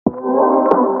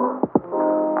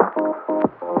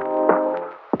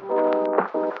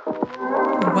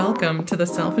Welcome to the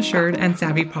Self-Assured and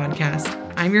Savvy podcast.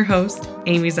 I'm your host,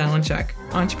 Amy Zalenchuk,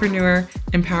 entrepreneur,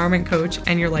 empowerment coach,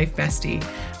 and your life bestie.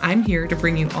 I'm here to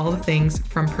bring you all the things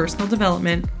from personal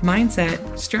development,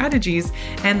 mindset, strategies,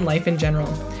 and life in general.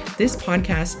 This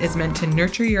podcast is meant to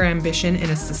nurture your ambition in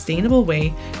a sustainable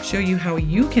way, show you how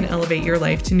you can elevate your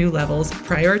life to new levels,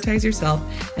 prioritize yourself,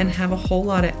 and have a whole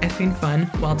lot of effing fun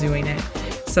while doing it.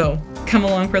 So come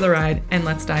along for the ride and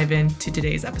let's dive into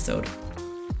today's episode.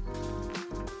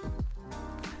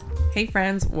 Hey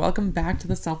friends, welcome back to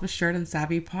the Self-Assured and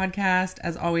Savvy podcast.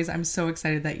 As always, I'm so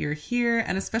excited that you're here,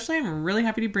 and especially I'm really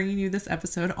happy to be bringing you this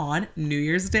episode on New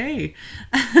Year's Day.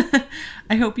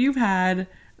 I hope you've had,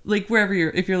 wherever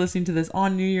if you're listening to this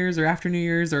on New Year's or after New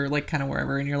Year's or kind of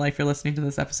wherever in your life you're listening to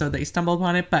this episode that you stumbled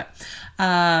upon it. But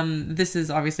this is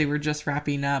obviously, we're just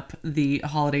wrapping up the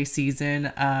holiday season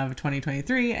of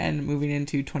 2023 and moving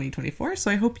into 2024. So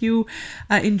I hope you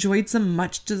enjoyed some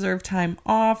much deserved time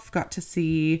off, got to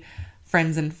see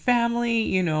friends and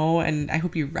family, and I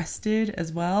hope you rested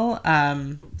as well.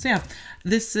 So yeah,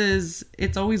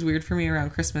 it's always weird for me around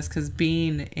Christmas because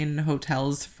being in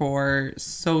hotels for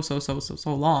so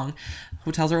long,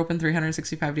 hotels are open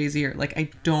 365 days a year. I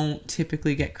don't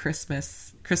typically get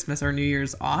Christmas or New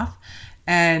Year's off.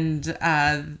 And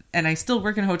I still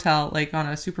work in a hotel, on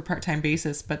a super part-time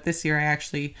basis, but this year I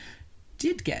actually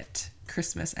did get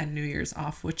Christmas and New Year's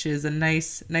off, which is a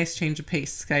nice change of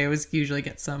pace. I always usually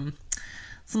get some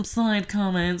side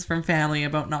comments from family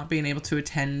about not being able to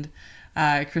attend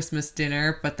Christmas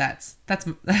dinner, but that's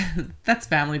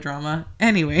family drama.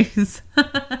 Anyways,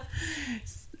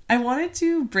 I wanted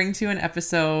to bring to you an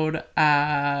episode,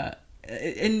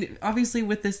 and obviously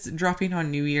with this dropping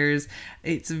on New Year's,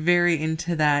 it's very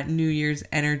into that New Year's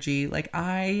energy.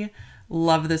 I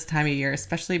love this time of year,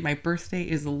 especially my birthday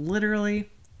is literally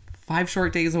 5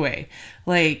 short days away.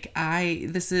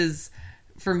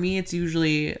 For me, it's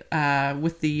usually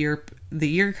with the year,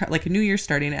 a new year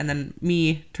starting, and then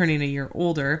me turning a year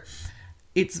older.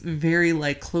 It's very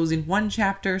closing one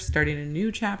chapter, starting a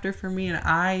new chapter for me, and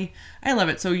I love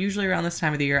it. So usually around this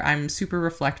time of the year, I'm super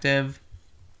reflective,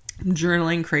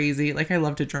 journaling crazy. I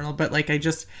love to journal, but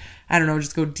just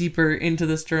go deeper into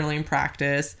this journaling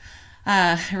practice.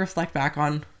 I reflect back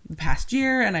on the past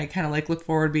year, and I kind of look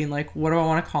forward, being what do I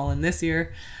want to call in this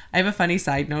year? I have a funny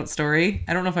side note story.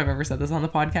 I don't know if I've ever said this on the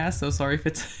podcast, so sorry if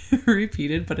it's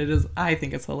repeated, but I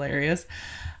think it's hilarious.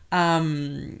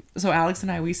 So Alex and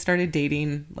I, we started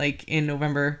dating in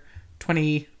November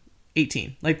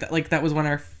 2018. That was when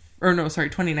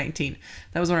 2019.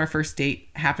 That was when our first date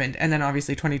happened. And then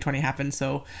obviously 2020 happened.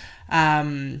 So,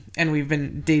 and we've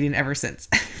been dating ever since.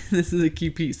 This is a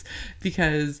key piece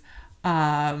because,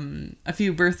 a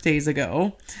few birthdays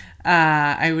ago,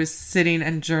 I was sitting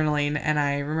and journaling, and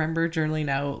I remember journaling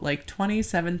out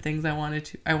 27 things I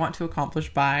want to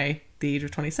accomplish by the age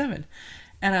of 27.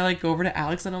 And I go over to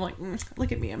Alex and I'm like,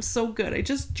 look at me, I'm so good. I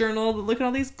just journaled. Look at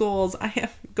all these goals.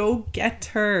 Go get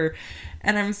her.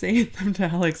 And I'm saying them to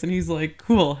Alex, and he's like,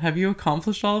 cool. Have you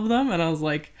accomplished all of them? And I was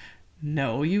like,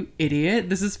 no, you idiot.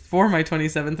 This is for my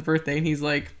 27th birthday. And he's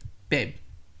like, babe,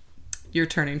 you're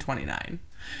turning 29.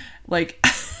 I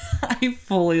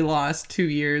fully lost 2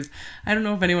 years. I don't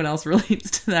know if anyone else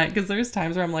relates to that, because there's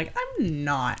times where I'm like, I'm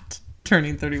not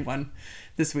turning 31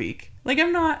 this week.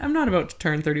 I'm not about to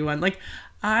turn 31.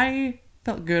 I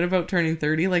felt good about turning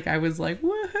 30. I was like,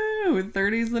 woohoo,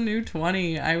 30's the new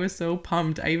 20. I was so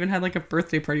pumped. I even had a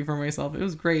birthday party for myself. It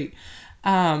was great.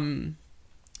 But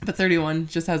 31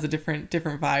 just has a different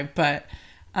vibe. But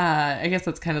I guess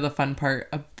that's kind of the fun part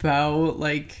about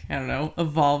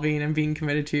evolving and being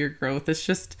committed to your growth. It's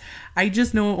just, I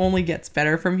just know it only gets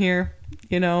better from here,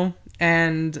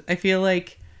 and I feel I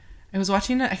was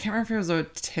watching it. I can't remember if it was a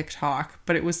TikTok,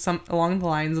 but it was along the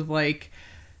lines of your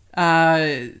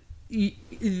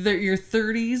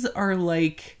 30s are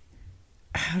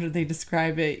how did they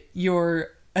describe it? Your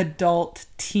adult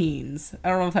teens. I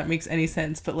don't know if that makes any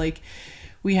sense, but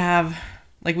we have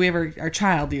our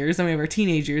child years, and we have our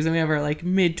teenage years, and we have our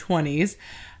mid 20s.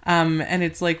 And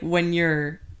it's when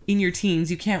you're in your teens,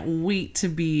 you can't wait to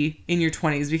be in your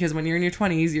 20s, because when you're in your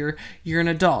 20s, you're an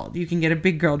adult. You can get a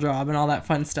big girl job and all that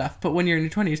fun stuff. But when you're in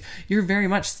your 20s, you're very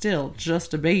much still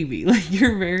just a baby.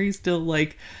 You're very still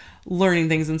learning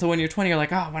things. And so when you're 20, you're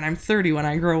when I'm 30, when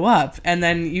I grow up, and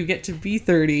then you get to be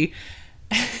 30.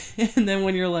 And then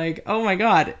when you're oh my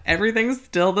God, everything's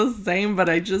still the same, but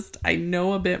I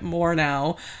know a bit more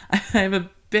now. I have a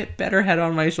bit better head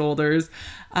on my shoulders.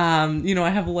 I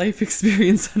have life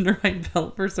experience under my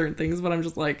belt for certain things, but I'm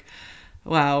just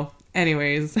wow.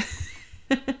 Anyways,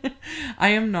 I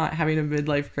am not having a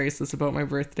midlife crisis about my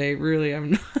birthday. Really,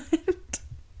 I'm not.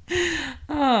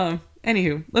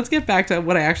 Anywho, let's get back to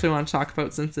what I actually want to talk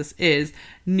about, since this is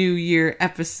New Year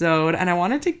episode. And I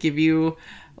wanted to give you,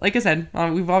 like I said,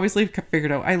 we've obviously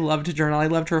figured out I love to journal, I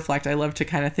love to reflect, I love to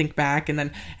kind of think back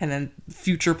and then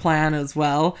future plan as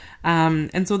well.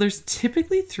 And so there's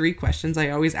typically 3 questions I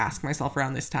always ask myself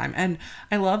around this time. And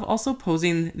I love also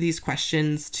posing these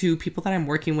questions to people that I'm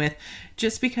working with,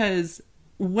 just because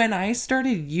when I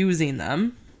started using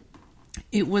them,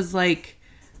 it was like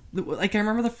I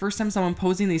remember the first time someone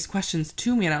posing these questions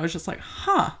to me, and I was just like,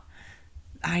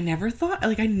 I never thought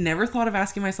of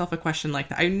asking myself a question like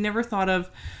that. I never thought of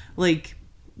like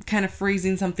kind of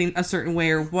phrasing something a certain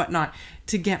way or whatnot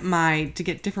to get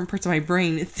different parts of my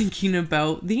brain thinking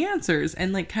about the answers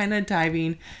and like kind of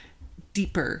diving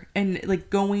deeper and like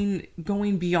going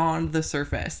beyond the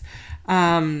surface.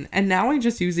 And now I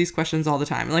just use these questions all the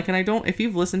time. Like, and I don't, if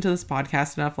you've listened to this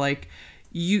podcast enough, like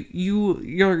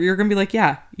you're gonna be like,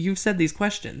 yeah, you've said these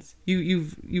questions,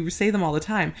 you say them all the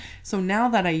time. So now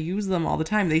that I use them all the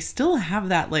time, they still have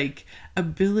that like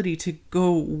ability to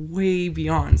go way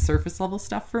beyond surface level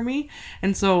stuff for me.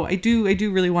 And so I do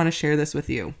really want to share this with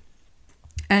you.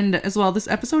 And as well, this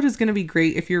episode is going to be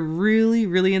great if you're really,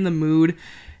 really in the mood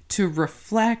to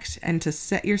reflect and to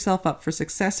set yourself up for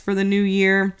success for the new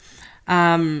year.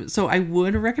 So I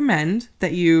would recommend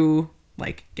that you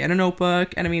like get a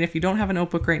notebook. And I mean, if you don't have a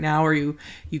notebook right now, or you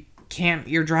can't,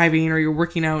 you're driving or you're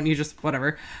working out and you just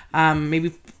whatever,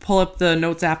 maybe pull up the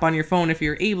notes app on your phone if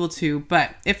you're able to.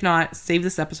 But if not, save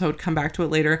this episode, come back to it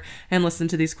later and listen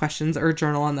to these questions or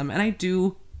journal on them. And I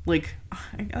do like,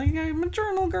 I'm a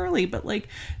journal girly, but like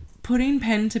putting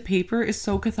pen to paper is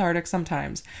so cathartic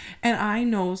sometimes. And I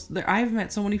know that I've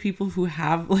met so many people who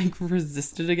have like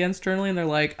resisted against journaling. They're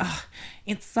like, oh,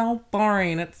 it's so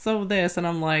boring, it's so this. And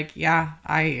I'm like, yeah,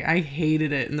 I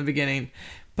hated it in the beginning,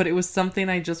 but it was something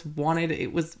I just wanted.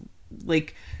 It was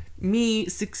like me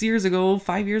 5 years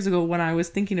ago, when I was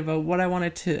thinking about what I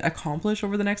wanted to accomplish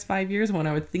over the next 5 years. When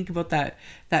I would think about that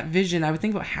vision, I would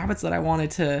think about habits that I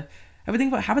wanted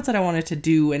to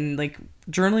do. And like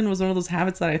journaling was one of those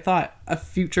habits that I thought a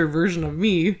future version of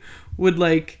me would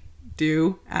like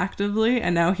do actively.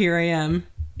 And now here I am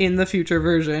in the future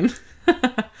version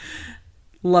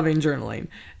loving journaling.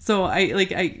 So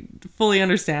I fully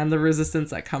understand the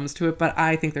resistance that comes to it, but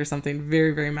I think there's something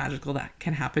very, very magical that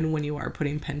can happen when you are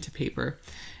putting pen to paper.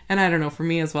 And I don't know, for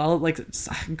me as well, like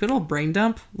good old brain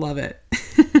dump, love it.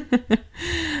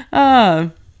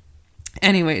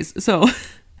 Anyways, so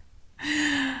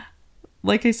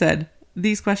like I said,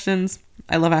 these questions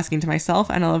I love asking to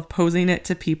myself, and I love posing it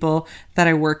to people that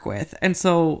I work with. And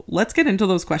so let's get into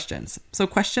those questions. So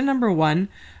question number 1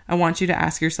 I want you to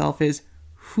ask yourself is,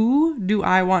 who do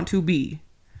I want to be?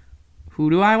 Who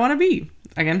do I want to be?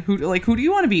 Again, who do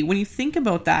you want to be? When you think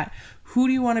about that, who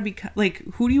do you want to be? Like,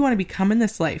 who do you want to become in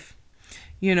this life?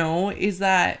 You know, is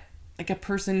that like a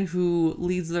person who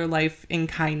leads their life in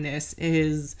kindness,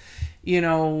 is, you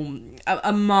know,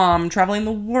 a mom traveling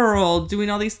the world, doing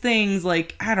all these things?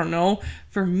 Like, I don't know.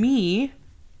 For me,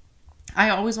 I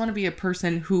always want to be a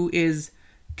person who is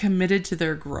committed to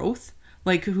their growth.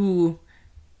 Like,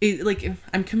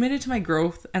 I'm committed to my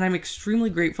growth, and I'm extremely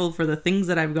grateful for the things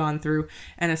that I've gone through,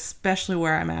 and especially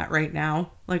where I'm at right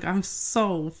now. Like, I'm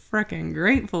so freaking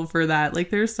grateful for that.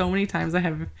 Like, there's so many times I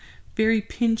have very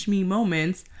pinch me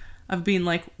moments of being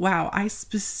like, wow, I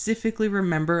specifically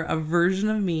remember a version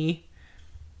of me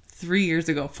 4 years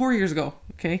ago,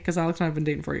 okay? Because Alex and I have been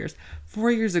dating 4 years.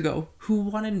 4 years ago, who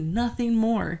wanted nothing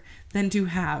more than to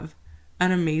have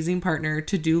an amazing partner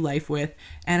to do life with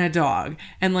and a dog.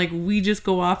 And like, we just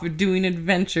go off doing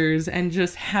adventures and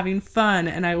just having fun.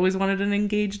 And I always wanted an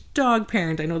engaged dog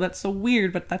parent. I know that's so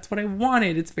weird, but that's what I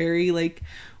wanted. It's very like,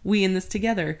 we in this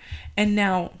together. And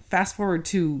now fast forward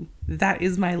to, that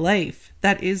is my life.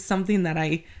 That is something that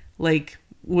I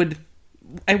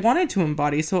wanted to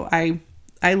embody. So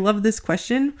I love this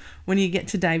question when you get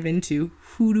to dive into,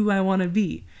 who do I want to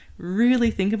be?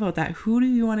 Really think about that. Who do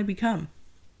you want to become?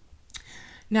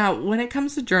 Now, when it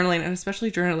comes to journaling, and especially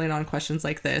journaling on questions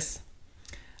like this,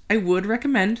 I would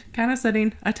recommend kind of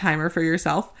setting a timer for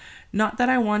yourself. Not that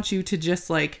I want you to just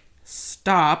like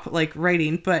stop like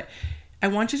writing, but I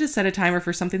want you to set a timer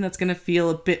for something that's going to feel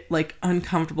a bit like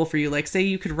uncomfortable for you. Like, say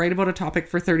you could write about a topic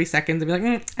for 30 seconds and be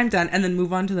like, I'm done, and then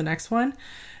move on to the next one.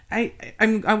 I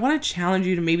want to challenge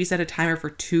you to maybe set a timer for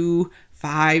 2,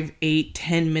 5, 8,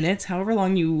 10 minutes, however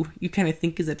long you kind of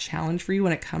think is a challenge for you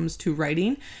when it comes to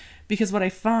writing. Because what I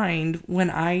find when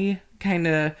I kind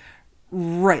of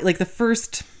write, like the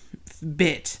first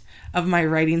bit of my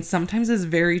writing sometimes is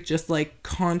very just like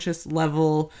conscious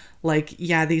level, like,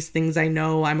 yeah, these things I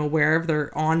know, I'm aware of,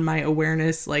 they're on my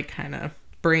awareness, like kind of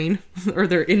brain or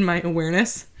they're in my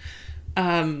awareness.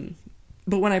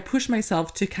 But when I push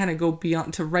myself to kind of go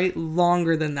beyond, to write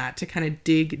longer than that, to kind of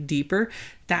dig deeper,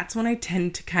 that's when I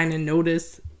tend to kind of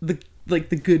notice the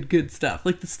good stuff,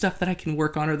 like the stuff that I can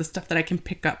work on, or the stuff that I can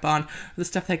pick up on, or the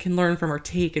stuff that I can learn from, or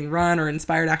take and run, or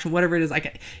inspired action, whatever it is.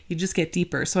 You just get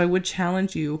deeper. So I would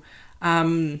challenge you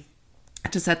to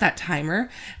set that timer,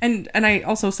 and I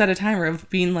also set a timer of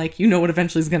being like, what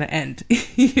eventually is going to end.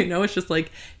 It's just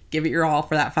like, give it your all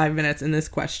for that 5 minutes in this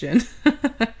question.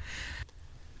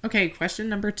 Okay, question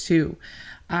number 2.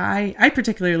 I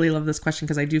particularly love this question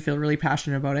because I do feel really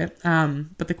passionate about it.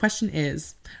 But the question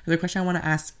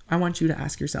I want you to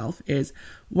ask yourself is,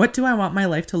 what do I want my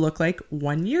life to look like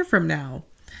 1 year from now?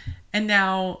 And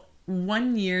now,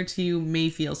 1 year to you may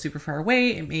feel super far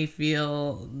away. It may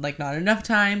feel like not enough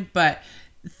time, but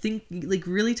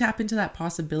really tap into that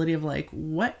possibility of like,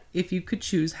 what if you could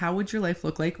choose? How would your life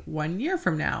look like 1 year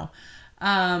from now?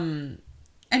 And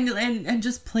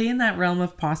just play in that realm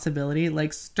of possibility,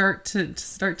 like start to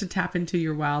tap into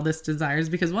your wildest desires,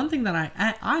 because one thing that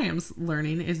I am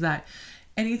learning is that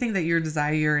anything that you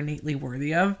desire, you're innately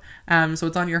worthy of. So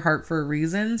it's on your heart for a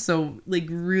reason. So like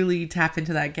really tap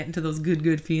into that, get into those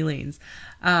good feelings.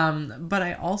 But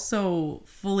I also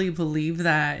fully believe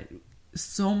that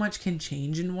so much can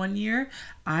change in 1 year.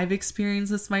 I've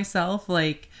experienced this myself.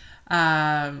 Like,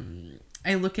 I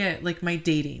look at like my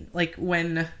dating, like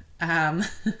when, in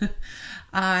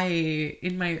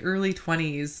my early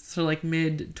 20s, so like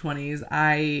mid 20s,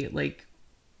 I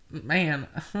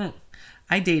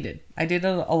dated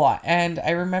a lot. And I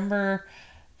remember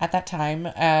at that time,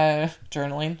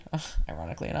 journaling,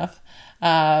 ironically enough,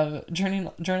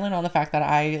 journaling on the fact that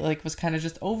I was kind of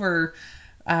just over,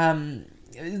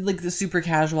 the super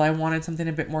casual. I wanted something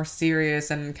a bit more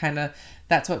serious, and kind of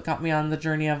that's what got me on the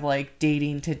journey of like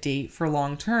dating to date for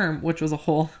long term, which was a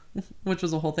whole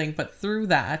thing. But through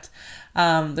that,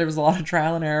 there was a lot of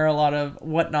trial and error, a lot of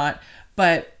whatnot.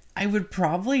 But I would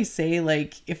probably say,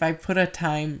 like, if I put a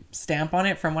time stamp on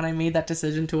it, from when I made that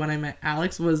decision to when I met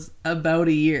Alex, was about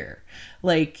a year.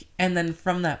 Like, and then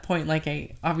from that point, like,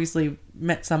 I obviously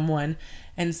met someone,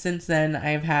 and since then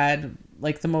I've had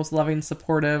like the most loving,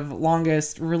 supportive,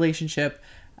 longest relationship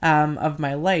of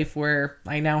my life, where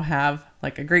I now have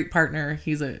like a great partner.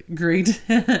 He's a great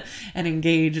and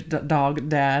engaged dog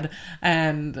dad,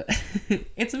 and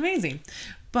it's amazing.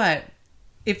 But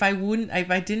if I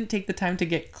didn't take the time to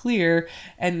get clear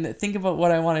and think about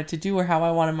what I wanted to do or how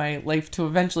I wanted my life to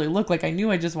eventually look like, I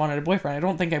knew I just wanted a boyfriend. I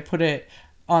don't think I put it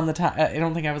on the time. I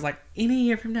don't think I was like, in a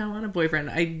year from now I want a boyfriend.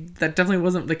 That definitely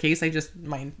wasn't the case. I just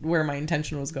where my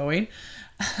intention was going.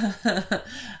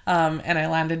 And I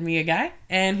landed me a guy,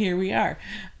 and here we are.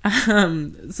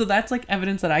 So that's like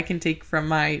evidence that I can take from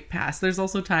my past. There's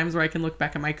also times where I can look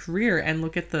back at my career and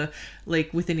look at the,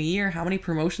 like, within a year, how many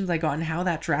promotions I got and how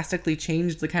that drastically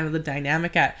changed the kind of the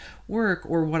dynamic at work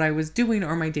or what I was doing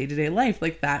or my day-to-day life.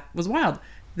 Like, that was wild.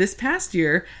 This past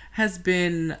year has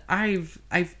been, I've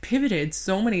pivoted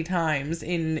so many times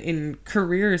in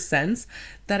career sense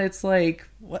that it's like,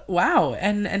 wow.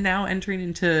 And now entering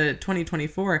into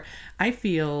 2024, I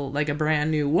feel like a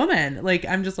brand new woman. Like,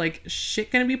 I'm just like,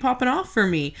 shit gonna be popping off for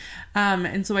me.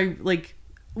 And so I, like,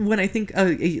 when I think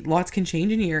lots can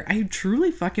change in a year, I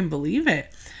truly fucking believe it.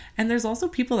 And there's also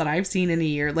people that I've seen in a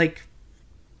year, like,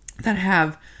 that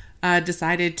have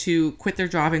decided to quit their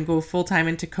job and go full-time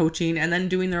into coaching and then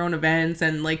doing their own events,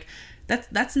 and like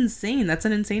that's insane. That's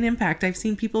an insane impact. I've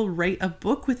seen people write a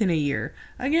book within a year.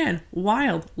 Again,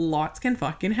 wild. Lots can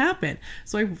fucking happen.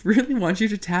 So I really want you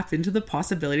to tap into the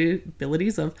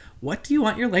possibilities of what do you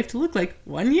want your life to look like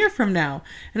 1 year from now.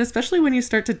 And especially when you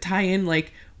start to tie in,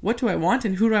 like, what do I want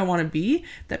and who do I want to be?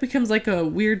 That becomes like a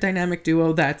weird dynamic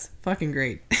duo that's fucking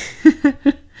great.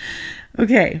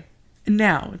 Okay,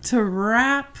 now to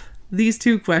wrap these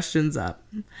two questions up.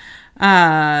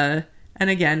 And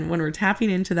again, when we're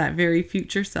tapping into that very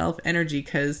future self energy,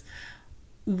 because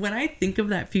when I think of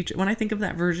that future, when I think of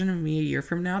that version of me a year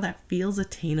from now, that feels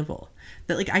attainable.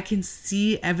 That, like, I can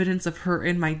see evidence of her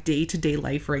in my day-to-day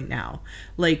life right now.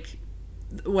 Like,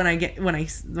 when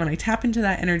I tap into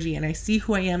that energy and I see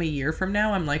who I am a year from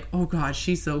now, I'm like, oh God,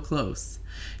 she's so close.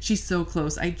 She's so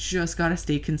close. I just gotta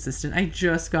stay consistent. I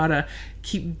just gotta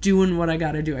keep doing what I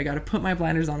gotta do. I gotta put my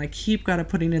blinders on. I gotta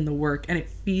putting in the work, and it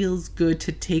feels good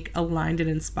to take aligned and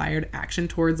inspired action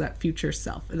towards that future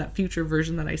self, that future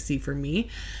version that I see for me.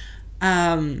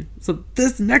 So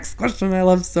this next question I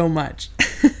love so much.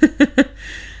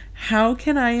 How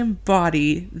can I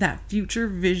embody that future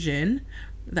vision,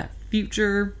 that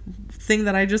future thing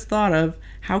that I just thought of?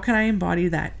 How can I embody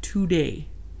that today?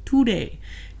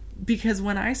 Because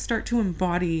when I start to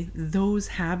embody those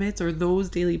habits or those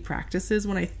daily practices,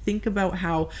 when I think about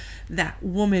how that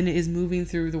woman is moving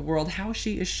through the world, how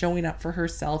she is showing up for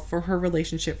herself, for her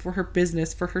relationship, for her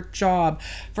business, for her job,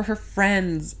 for her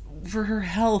friends, for her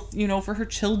health, for her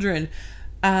children,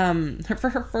 for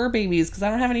her fur babies, because I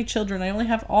don't have any children. I only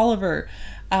have Oliver.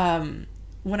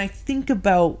 When I think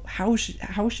about how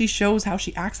she shows, how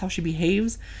she acts, how she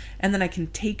behaves, and then I can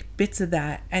take bits of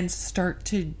that and start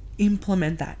to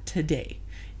implement that today.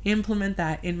 Implement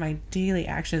that in my daily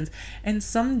actions. And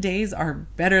some days are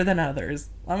better than others.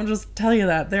 I'm gonna just tell you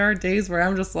that. There are days where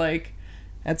I'm just like,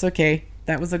 that's okay.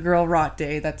 That was a girl rot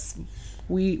day. It's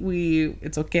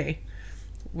okay.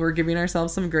 We're giving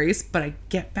ourselves some grace, but I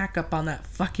get back up on that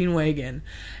fucking wagon.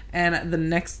 And the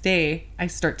next day, I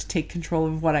start to take control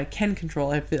of what I can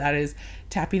control. If that is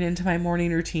tapping into my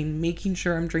morning routine, making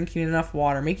sure I'm drinking enough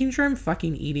water, making sure I'm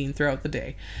fucking eating throughout the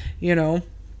day,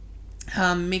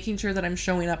 making sure that I'm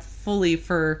showing up fully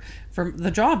for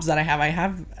the jobs that I have. I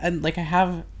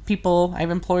have people, I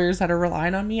have employers that are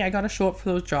relying on me. I got to show up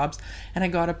for those jobs, and I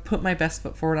got to put my best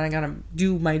foot forward, and I got to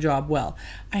do my job well.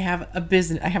 I have a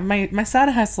business. I have my side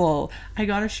hustle. I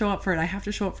got to show up for it. I have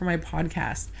to show up for my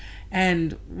podcast.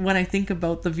 And when I think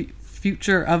about the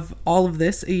future of all of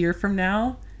this a year from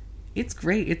now, it's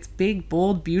great. It's big,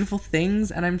 bold, beautiful things,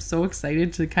 and I'm so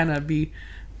excited to kind of be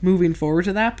moving forward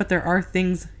to that. But there are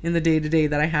things in the day-to-day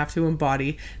that I have to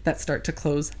embody that start to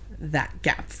close that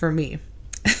gap for me.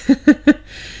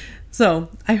 So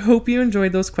I hope you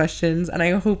enjoyed those questions, and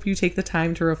I hope you take the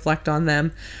time to reflect on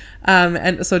them.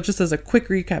 And so just as a quick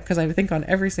recap, because I think on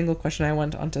every single question I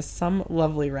went onto some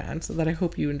lovely rant that I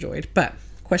hope you enjoyed. But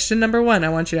question number 1, I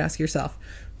want you to ask yourself,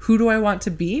 who do I want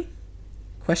to be?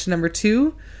 Question number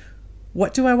 2,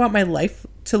 what do I want my life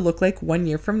to look like 1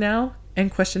 year from now?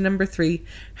 And question number 3,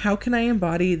 how can I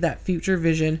embody that future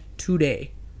vision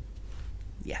today?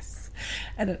 Yes.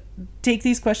 And take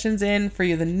these questions in for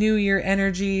you, the new year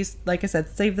energies. Like I said,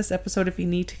 save this episode if you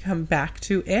need to come back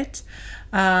to it.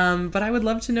 But I would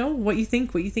love to know what you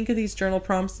think of these journal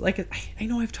prompts. Like, I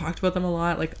know I've talked about them a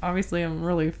lot. Like, obviously I'm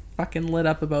really fucking lit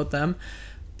up about them,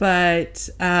 but,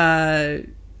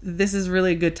 this is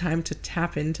really a good time to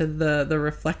tap into the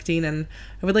reflecting, and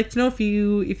I would like to know if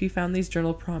you found these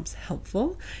journal prompts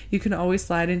helpful. You can always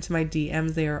slide into my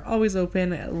DMs. They are always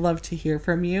open. I'd love to hear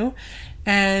from you.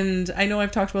 And I know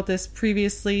I've talked about this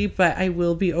previously, but I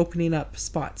will be opening up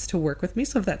spots to work with me.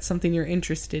 So if that's something you're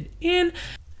interested in,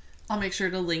 I'll make sure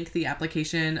to link the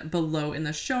application below in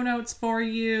the show notes for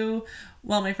you.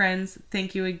 Well, my friends,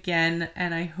 thank you again,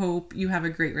 and I hope you have a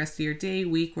great rest of your day,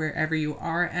 week, wherever you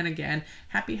are. And again,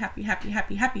 happy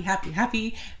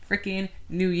freaking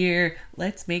New Year.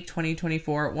 Let's make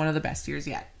 2024 one of the best years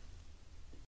yet.